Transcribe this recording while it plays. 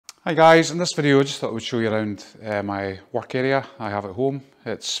Hi guys, in this video I just thought I would show you around my work area I have at home.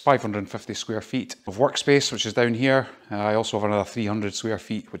 It's 550 square feet of workspace, which is down here. I also have another 300 square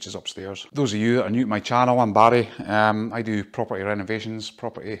feet, which is upstairs. Those of you that are new to my channel, I'm Barry. I do property renovations,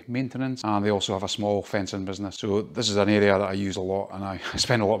 property maintenance, and they also have a small fencing business. So this is an area that I use a lot, and I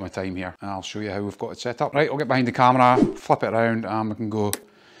spend a lot of my time here. And I'll show you how we've got it set up. Right, I'll get behind the camera, flip it around, and we can go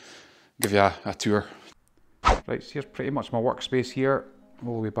give you a tour. Right, so here's pretty much my workspace here.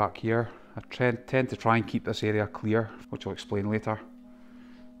 All the way back here. I tend to try and keep this area clear, which I'll explain later.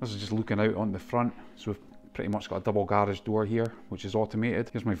 This is just looking out on the front, so we've pretty much got a double garage door here, which is automated.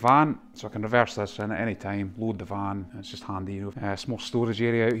 Here's my van, so I can reverse this in at any time, load the van, it's just handy. You know. Small storage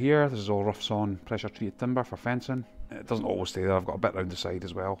area out here. This is all rough sawn pressure treated timber for fencing. It doesn't always stay there, I've got a bit round the side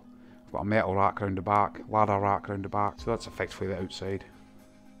as well. I've got a metal rack round the back, ladder rack round the back, so that's effectively the outside.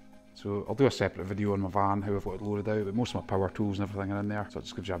 So I'll do a separate video on my van, how I've got it loaded out, but most of my power tools and everything are in there, so it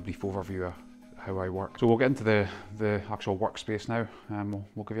just gives you a brief overview of how I work. So we'll get into the actual workspace now, and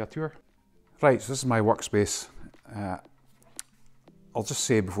we'll give you a tour. Right, so this is my workspace. I'll just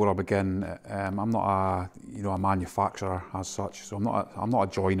say before I begin, I'm not a manufacturer as such, so I'm not a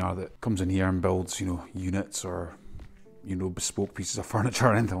joiner that comes in here and builds units or bespoke pieces of furniture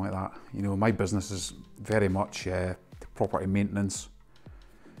or anything like that. My business is very much property maintenance,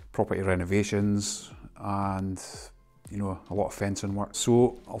 property renovations, and a lot of fencing work.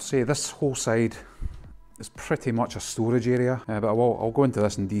 So I'll say this whole side is pretty much a storage area, but I'll go into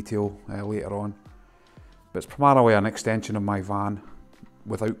this in detail later on. But it's primarily an extension of my van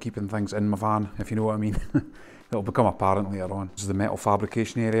without keeping things in my van, if you know what I mean. It'll become apparent later on. This is the metal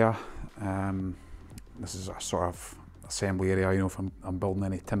fabrication area. This is a sort of assembly area, if I'm building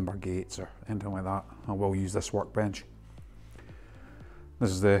any timber gates or anything like that. I will use this workbench. This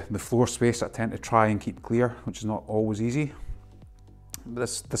is the floor space I tend to try and keep clear, which is not always easy.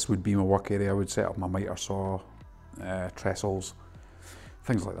 This would be my work area. I would set up my miter saw, trestles,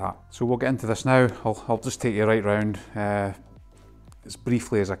 things like that. So we'll get into this now. I'll just take you right round as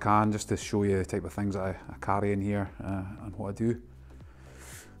briefly as I can, just to show you the type of things that I carry in here and what I do.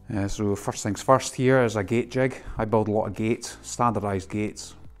 So first things first, here is a gate jig. I build a lot of gates, standardised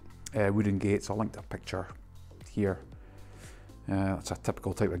gates, wooden gates. I'll link to a picture here. That's a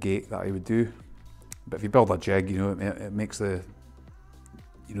typical type of gate that I would do, but if you build a jig, it makes the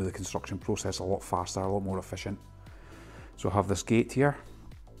construction process a lot faster, a lot more efficient. So I have this gate here,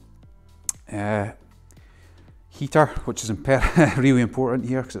 heater, which is really important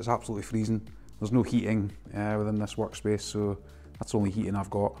here because it's absolutely freezing. There's no heating within this workspace, so that's the only heating I've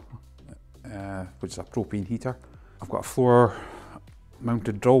got, which is a propane heater. I've got a floor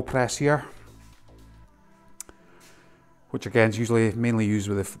mounted drill press here, which again is mainly used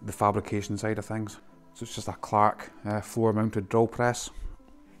with the fabrication side of things. So it's just a Clark floor mounted drill press.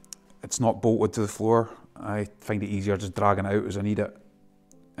 It's not bolted to the floor. I find it easier just dragging it out as I need it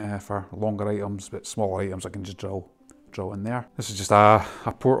for longer items, but smaller items I can just drill in there. This is just a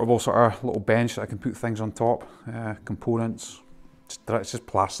portable sort of little bench that I can put things on top, components. It's just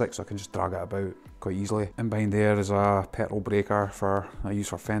plastic, so I can just drag it about quite easily. And behind there is a petrol breaker I use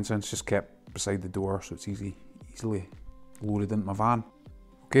for fencing. It's just kept beside the door, so it's easily loaded into my van.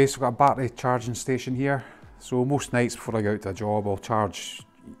 Okay, so I've got a battery charging station here. So most nights before I go out to a job, I'll charge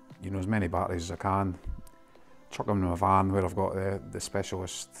as many batteries as I can, chuck them in my van where I've got the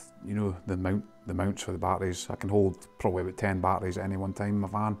specialist, the mounts for the batteries. I can hold probably about 10 batteries at any one time in my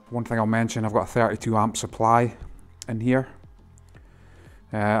van. One thing I'll mention, I've got a 32 amp supply in here.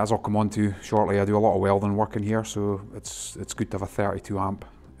 As I'll come on to shortly, I do a lot of welding work in here, so it's good to have a 32 amp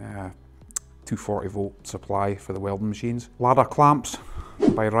 240 volt supply for the welding machines. Ladder clamps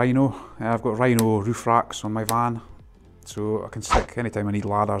by Rhino. I've got Rhino roof racks on my van, so I can stick, anytime I need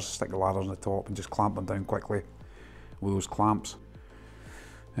ladders, stick the ladders on the top and just clamp them down quickly with those clamps.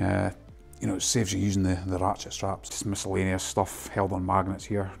 It saves you using the ratchet straps. Just miscellaneous stuff held on magnets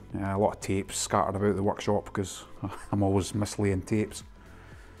here. A lot of tapes scattered about the workshop because I'm always mislaying tapes.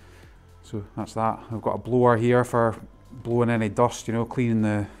 So that's that. I've got a blower here for blowing any dust, cleaning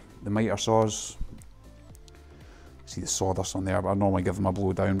the miter saws. See the sawdust on there, but I normally give them a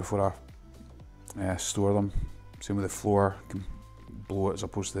blow down before I store them. Same with the floor, you can blow it as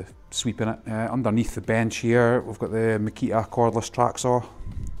opposed to sweeping it. Underneath the bench here, we've got the Makita cordless track saw,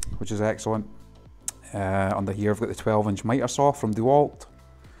 which is excellent. Under here, I've got the 12-inch miter saw from DeWalt.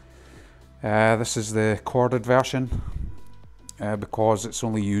 This is the corded version because it's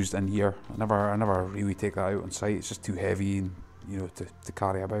only used in here. I never really take that out on site. It's just too heavy and to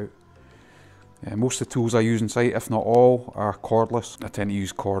carry about. Most of the tools I use on site, if not all, are cordless. I tend to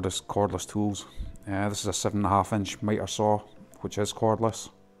use cordless tools. This is a 7.5-inch miter saw, which is cordless.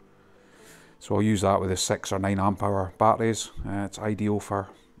 So I'll use that with the 6 or 9 amp hour batteries. It's ideal for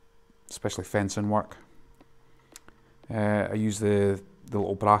especially fencing work. I use the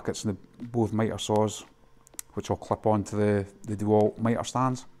little brackets in both miter saws, which I'll clip onto the DeWalt miter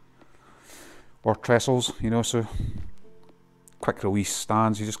stands or trestles, you know, so quick release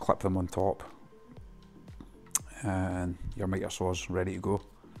stands, you just clip them on top and your miter saw's ready to go.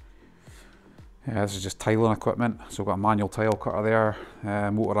 This is just tiling equipment, so I've got a manual tile cutter there,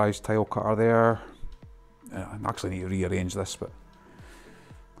 motorised tile cutter there. I actually need to rearrange this, but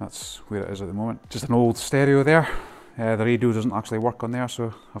that's where it is at the moment. Just an old stereo there. The radio doesn't actually work on there,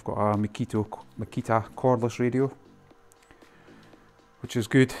 so I've got a Makita cordless radio, which is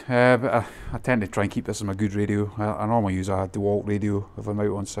good, but I tend to try and keep this as my good radio. I normally use a DeWalt radio if I'm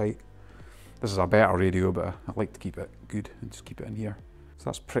out on site. This is a better radio, but I like to keep it good and just keep it in here. So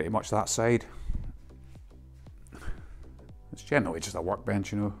that's pretty much that side. It's generally just a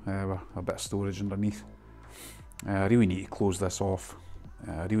workbench, you know, with a bit of storage underneath. I really need to close this off.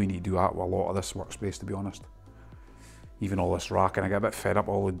 I really need to do that with a lot of this workspace, to be honest. Even all this racking, I get a bit fed up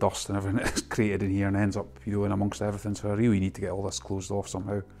all the dust and everything that's created in here and ends up, you know, in amongst everything. So I really need to get all this closed off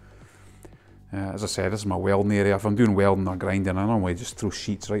somehow. As I said, this is my welding area. If I'm doing welding or grinding, I normally just throw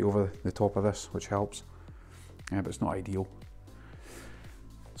sheets right over the top of this, which helps. But it's not ideal.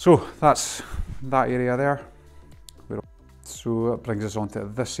 So that's that area there. So that brings us on to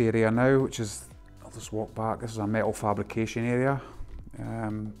this area now, which is, I'll just walk back, this is a metal fabrication area.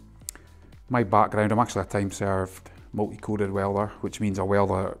 My background, I'm actually a time-served multi-coded welder, which means a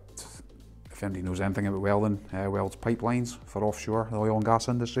welder, if anybody knows anything about welding, welds pipelines for offshore, the oil and gas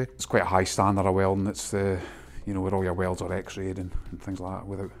industry. It's quite a high standard of welding. It's you know, where all your welds are x-rayed and things like that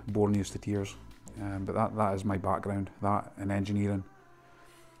without boring you to tears. But that is my background, that and engineering.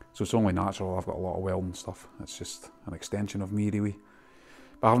 So it's only natural I've got a lot of welding stuff. It's just an extension of me really.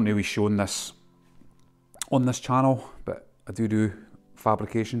 But I haven't really shown this on this channel, but I do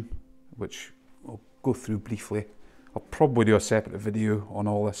fabrication, which I'll go through briefly. I'll probably do a separate video on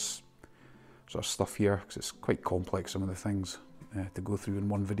all this sort of stuff here, because it's quite complex, some of the things to go through in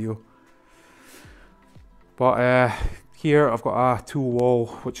one video. But here I've got a tool wall,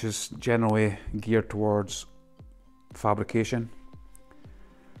 which is generally geared towards fabrication.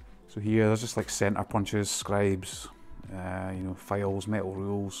 So here there's just like center punches, scribes, you know, files, metal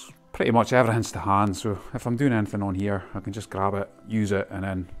rules, pretty much everything's to hand. So if I'm doing anything on here, I can just grab it, use it, and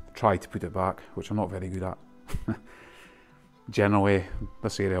then try to put it back, which I'm not very good at. Generally,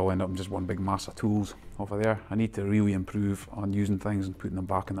 this area will end up in just one big mass of tools over there. I need to really improve on using things and putting them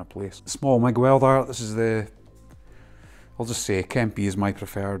back in their place. Small MIG welder, this is I'll just say Kempe is my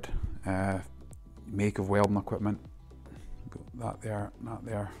preferred make of welding equipment. Got that there, that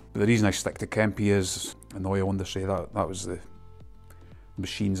there. But the reason I stick to Kempe is in the oil industry, that was the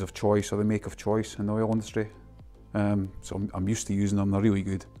machines of choice, or the make of choice in the oil industry. So I'm used to using them, they're really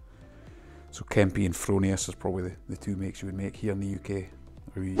good. So Kempe and Fronius is probably the two makes you would make here in the UK,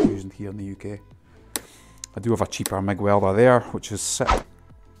 or using here in the UK. I do have a cheaper MIG welder there, which is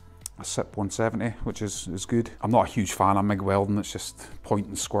a SIP 170, which is good. I'm not a huge fan of MIG welding, it's just point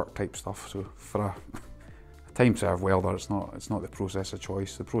and squirt type stuff. So for a time-served welder, it's not the process of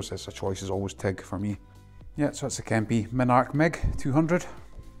choice. The process of choice is always TIG for me. Yeah, so it's a Kempe Minarc MIG 200,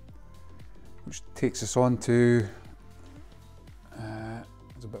 which takes us on to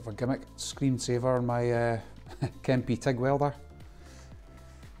it's a bit of a gimmick screensaver on my Kempe TIG welder.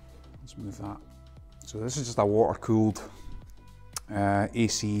 Let's move that. So this is just a water-cooled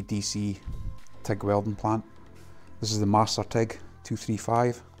AC DC TIG welding plant. This is the Master TIG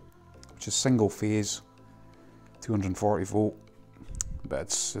 235, which is single phase, 240 volt, but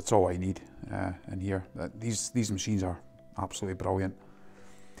it's all I need in here. These machines are absolutely brilliant.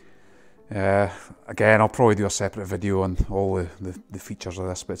 Again, I'll probably do a separate video on all the features of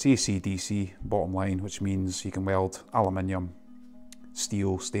this, but it's AC DC bottom line, which means you can weld aluminium,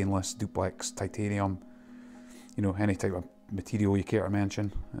 steel, stainless, duplex, titanium, you know, any type of material you care to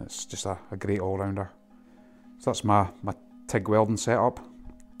mention. It's just a great all-rounder. So that's my TIG welding setup.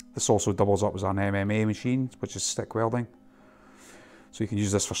 This also doubles up as an MMA machine, which is stick welding. So you can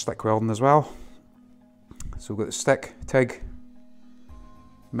use this for stick welding as well. So we've got the stick, TIG,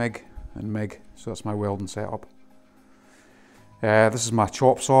 MIG, and MIG. So that's my welding setup. This is my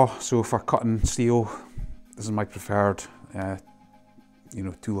chop saw. So for cutting steel, this is my preferred, you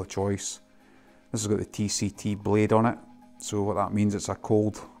know, tool of choice. This has got the TCT blade on it. So what that means, it's a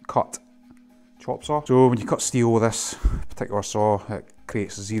cold cut chop saw. So when you cut steel with this particular saw, it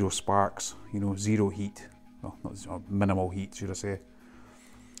creates zero sparks, you know, zero heat. Well, not minimal heat, should I say.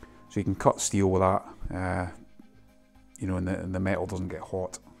 So you can cut steel with that, you know, and the metal doesn't get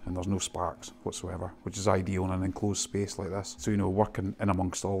hot. and there's no sparks whatsoever, which is ideal in an enclosed space like this. So, you know, working in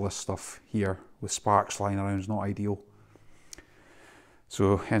amongst all this stuff here with sparks flying around is not ideal.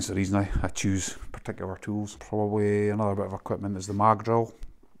 So hence the reason I choose particular tools. Probably another bit of equipment is the mag drill.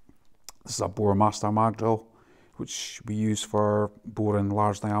 This is a Bore Master mag drill, which we use for boring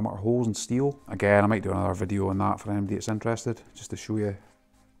large diameter holes in steel. Again, I might do another video on that for anybody that's interested, just to show you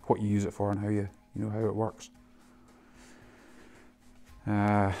what you use it for and how you know how it works.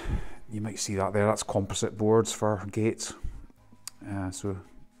 You might see that there, that's composite boards for gates. So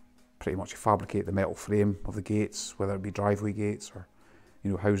pretty much you fabricate the metal frame of the gates, whether it be driveway gates or,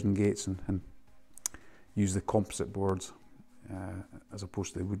 you know, housing gates, and use the composite boards as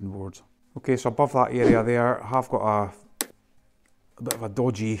opposed to the wooden boards. Okay, so above that area there, I have got a bit of a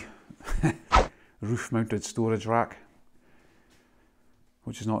dodgy roof mounted storage rack,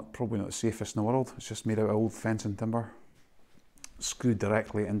 which is probably not the safest in the world. It's just made out of old fencing timber, screwed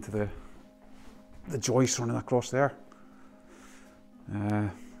directly into the joist running across there.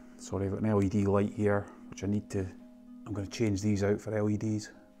 Sorry, I've got an LED light here, which I'm going to change these out for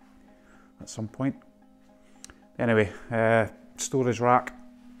LEDs at some point. Anyway, storage rack.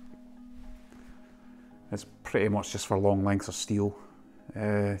 It's pretty much just for long lengths of steel.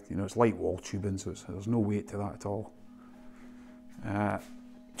 You know, it's light wall tubing, so there's no weight to that at all.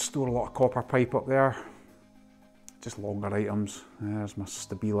 Store a lot of copper pipe up there, just longer items. There's my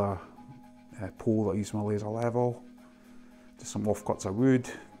Stabila pole that I use for my laser level. Just some offcuts of wood,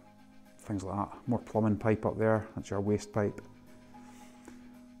 things like that. More plumbing pipe up there, that's your waste pipe.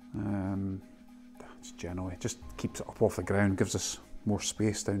 Just generally, just keeps it up off the ground, gives us more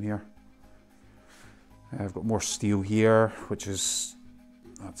space down here. I've got more steel here, that's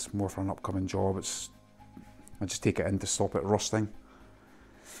more for an upcoming job. I just take it in to stop it rusting.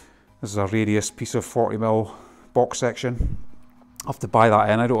 This is a radius piece of 40mm box section. I have to buy that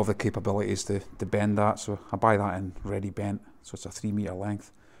in. I don't have the capabilities to bend that, so I buy that in ready bent. So it's a 3 metre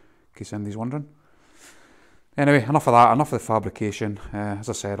length, in case anybody's wondering. Anyway, enough of that, enough of the fabrication. As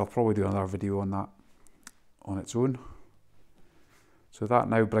I said, I'll probably do another video on that on its own. So that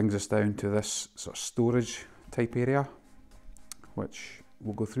now brings us down to this sort of storage type area, which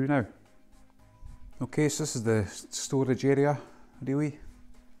we'll go through now. Okay, so this is the storage area, really.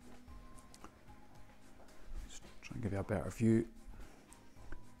 Just try and give you a better view.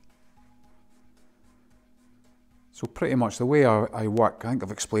 So pretty much the way I work, I think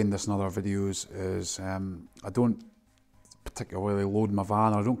I've explained this in other videos, is I don't particularly load my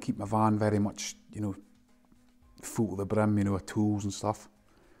van, or I don't keep my van very much, you know, full to the brim, you know, with tools and stuff.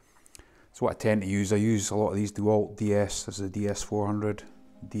 So what I tend to use, I use a lot of these DeWalt DS, this is the DS400,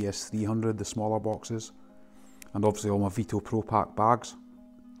 DS300, the smaller boxes, and obviously all my Vito Pro Pack bags.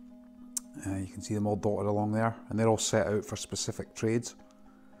 You can see them all dotted along there, and they're all set out for specific trades.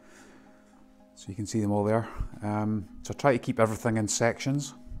 So you can see them all there. So I try to keep everything in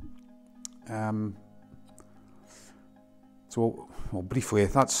sections. So, well, briefly,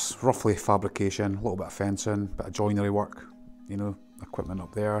 that's roughly fabrication, a little bit of fencing, bit of joinery work, you know, equipment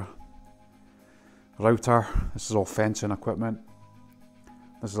up there. Router, this is all fencing equipment.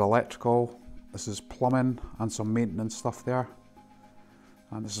 This is electrical, this is plumbing and some maintenance stuff there.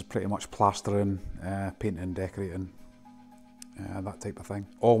 And this is pretty much plastering, painting, decorating, that type of thing.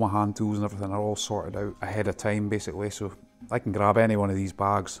 All my hand tools and everything are all sorted out ahead of time, basically, so I can grab any one of these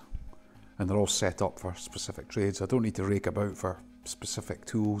bags and they're all set up for specific trades. I don't need to rake about for specific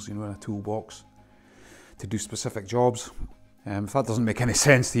tools, you know, in a toolbox to do specific jobs. If that doesn't make any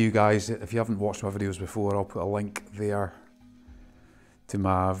sense to you guys, if you haven't watched my videos before, I'll put a link there to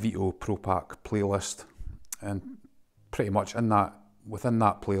my Vito Pro Pack playlist, and pretty much within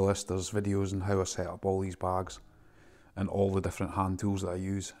that playlist there's videos on how I set up all these bags and all the different hand tools that I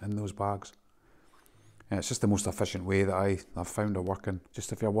use in those bags. And it's just the most efficient way that I've found of working.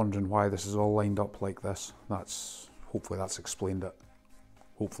 Just if you're wondering why this is all lined up like this, hopefully that's explained it.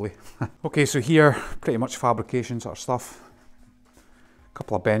 Hopefully. Okay, so here, pretty much fabrication sort of stuff. A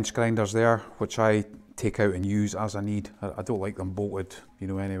couple of bench grinders there, which I take out and use as I need. I don't like them bolted, you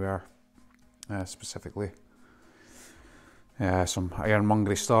know, anywhere specifically. Some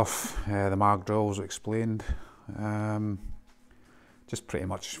ironmongery stuff, the mag drills explained. Just pretty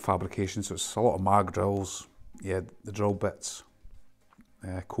much fabrication, so it's a lot of mag drills, yeah, the drill bits,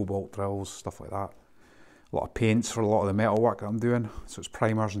 cobalt drills, stuff like that. A lot of paints for a lot of the metal work that I'm doing, so it's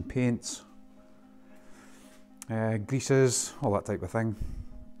primers and paints, greases, all that type of thing.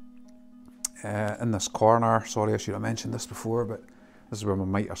 In this corner, sorry I should have mentioned this before, but this is where my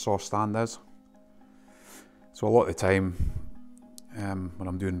miter saw stand is. So a lot of the time, when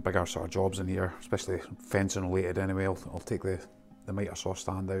I'm doing bigger sort of jobs in here, especially fencing related anyway, I'll take the the miter saw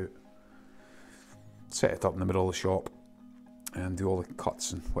stand out, set it up in the middle of the shop, and do all the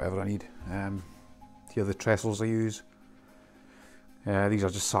cuts and whatever I need. Here are the trestles I use. These are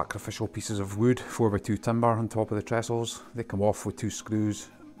just sacrificial pieces of wood, 4x2 timber on top of the trestles. They come off with 2 screws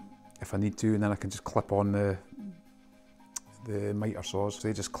if I need to, and then I can just clip on the miter saws. So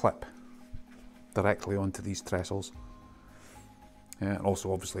they just clip directly onto these trestles, and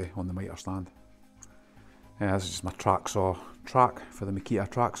also obviously on the miter stand. This is just my track saw track for the Makita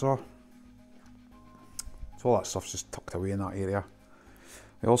track saw. So all that stuff's just tucked away in that area.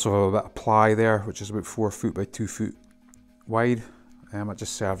 I also have a bit of ply there, which is about 4 foot by 2 foot wide. It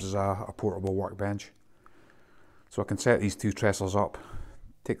just serves as a portable workbench. So I can set these 2 trestles up,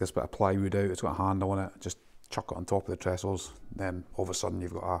 take this bit of plywood out, it's got a handle on it, just chuck it on top of the trestles, then all of a sudden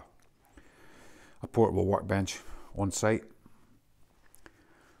you've got a portable workbench on site.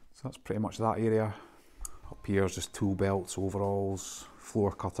 So that's pretty much that area. Up here is just tool belts, overalls,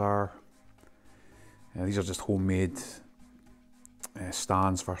 floor cutter. These are just homemade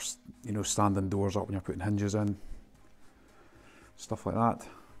stands for, you know, standing doors up when you're putting hinges in. Stuff like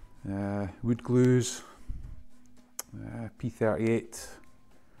that. Wood glues, P38.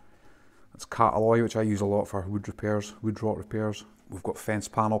 That's cat alloy, which I use a lot for wood repairs, wood rot repairs. We've got fence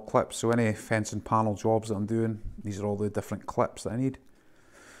panel clips, so any fence and panel jobs that I'm doing, these are all the different clips that I need.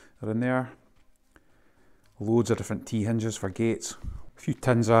 They're in there. Loads of different T-hinges for gates. A few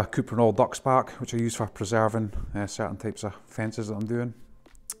tins of Cuprinol Duxpack, which I use for preserving certain types of fences that I'm doing.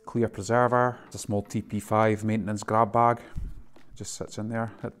 Clear preserver, it's a small TP5 maintenance grab bag. It just sits in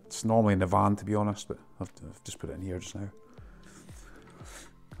there. It's normally in the van, to be honest, but I've just put it in here just now.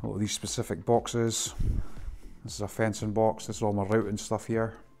 All of these specific boxes. This is a fencing box. This is all my routing stuff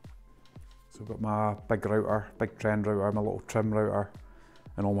here. So I've got my big router, big trend router, my little trim router,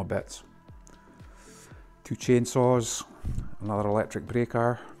 and all my bits. 2 chainsaws, another electric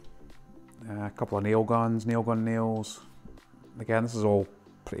breaker, a couple of nail guns, nail gun nails. Again, this is all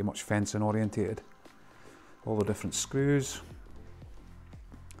pretty much fencing orientated. All the different screws.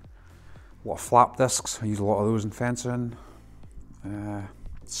 A lot of flap discs, I use a lot of those in fencing.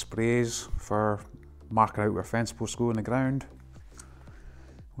 Sprays for marking out where fence posts go in the ground.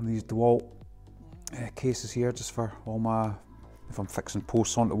 One of these DeWalt cases here, just for all my, if I'm fixing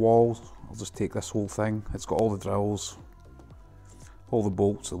posts onto walls, I'll just take this whole thing. It's got all the drills, all the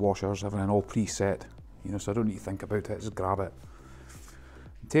bolts, the washers, everything all preset, you know, so I don't need to think about it, just grab it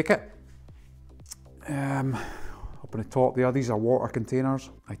and take it. Up on the top there, these are water containers.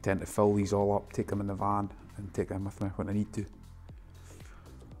 I tend to fill these all up, take them in the van and take them with me when I need to.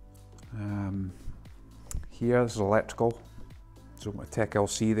 Here, this is electrical. So my Tech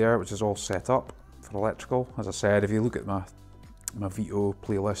LC there, which is all set up for electrical. As I said, if you look at my Vito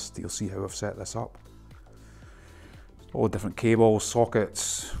playlist, you'll see how I've set this up. All the different cables,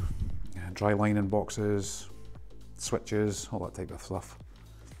 sockets, dry lining boxes, switches, all that type of stuff.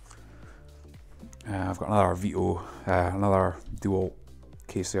 I've got another Vito, another dual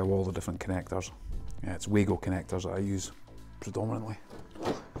case there with all the different connectors. It's Wago connectors that I use predominantly.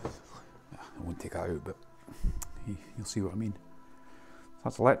 I won't take that out, but you'll see what I mean.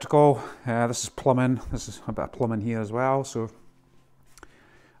 That's electrical. This is plumbing. This is a bit of plumbing here as well. So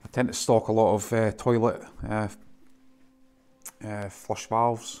I tend to stock a lot of toilet flush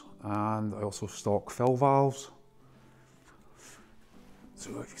valves, and I also stock fill valves.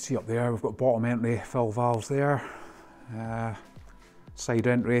 So if you see up there, we've got bottom entry fill valves there, side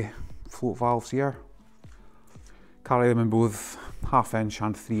entry float valves here. Carry them in both 1/2 inch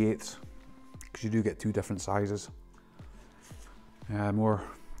and 3/8, because you do get 2 different sizes. More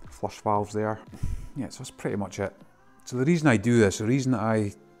flush valves there. Yeah, so that's pretty much it. So the reason I do this, the reason that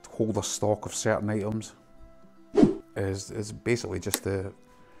I hold a stock of certain items is basically just to,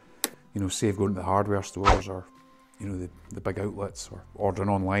 you know, save going to the hardware stores or, you know, the big outlets or ordering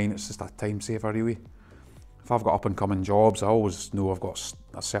online. It's just a time saver really. If I've got up and coming jobs, I always know I've got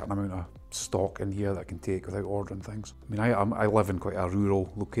a certain amount of stock in here that I can take without ordering things. I mean, I live in quite a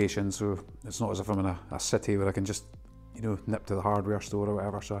rural location, so it's not as if I'm in a city where I can just, you know, nip to the hardware store or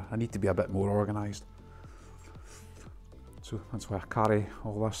whatever, so I need to be a bit more organised. So that's why I carry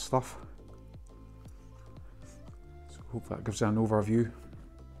all this stuff. So I hope that gives you an overview.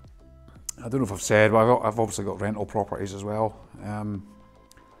 I don't know if I've said, but I've obviously got rental properties as well.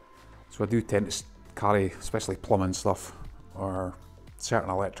 So I do tend to carry, especially plumbing stuff or certain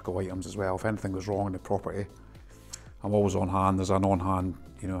electrical items as well. If anything goes wrong in the property, I'm always on hand. There's an on-hand,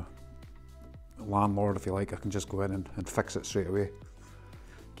 you know, landlord, if you like. I can just go in and fix it straight away.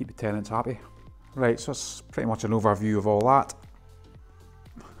 Keep the tenants happy. Right, so that's pretty much an overview of all that.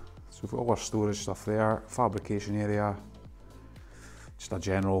 So we've got all our storage stuff there, fabrication area. just a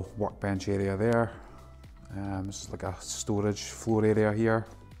general workbench area there. This is like a storage floor area here.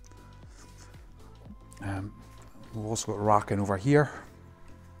 We've also got racking over here,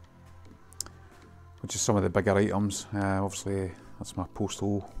 which is some of the bigger items. Obviously, that's my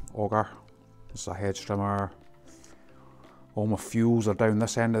postal auger. This is a hedge trimmer. All my fuels are down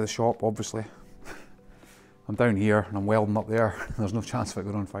this end of the shop, obviously. I'm down here and I'm welding up there. There's no chance of it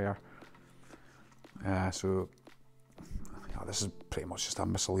going on fire. So yeah, this is pretty much just a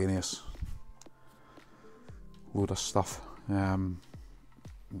miscellaneous load of stuff.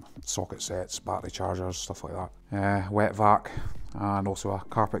 Socket sets, battery chargers, stuff like that. Wet vac, and also a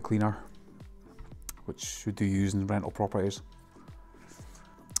carpet cleaner, which we do use in rental properties.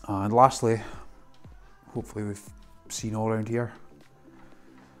 And lastly, hopefully we've seen all around here.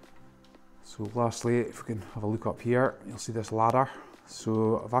 So lastly, if we can have a look up here, you'll see this ladder.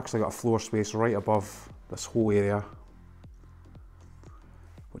 So I've actually got a floor space right above this whole area,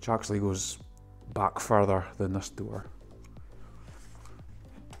 which actually goes back further than this door.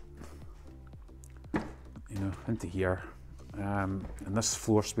 You know, into here. And this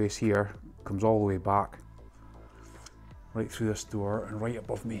floor space here comes all the way back, right through this door and right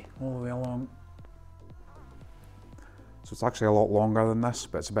above me, all the way along. So it's actually a lot longer than this,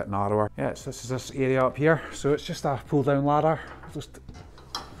 but it's a bit narrower. Yeah, so this is this area up here. So it's just a pull down ladder. Just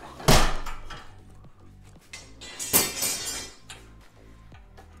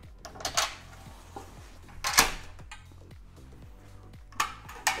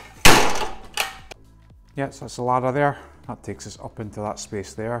yeah, so that's the ladder there. That takes us up into that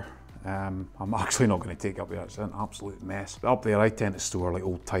space there. I'm actually not going to take it up there, it's an absolute mess. But up there I tend to store like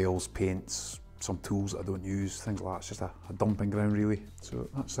old tiles, paints, some tools that I don't use, things like that. It's just a dumping ground really. So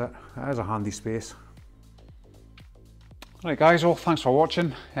that's it. It is a handy space. Right guys, well thanks for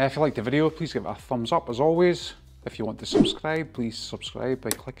watching. If you liked the video, please give it a thumbs up as always. If you want to subscribe, please subscribe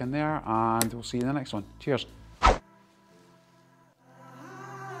by clicking there, and we'll see you in the next one. Cheers.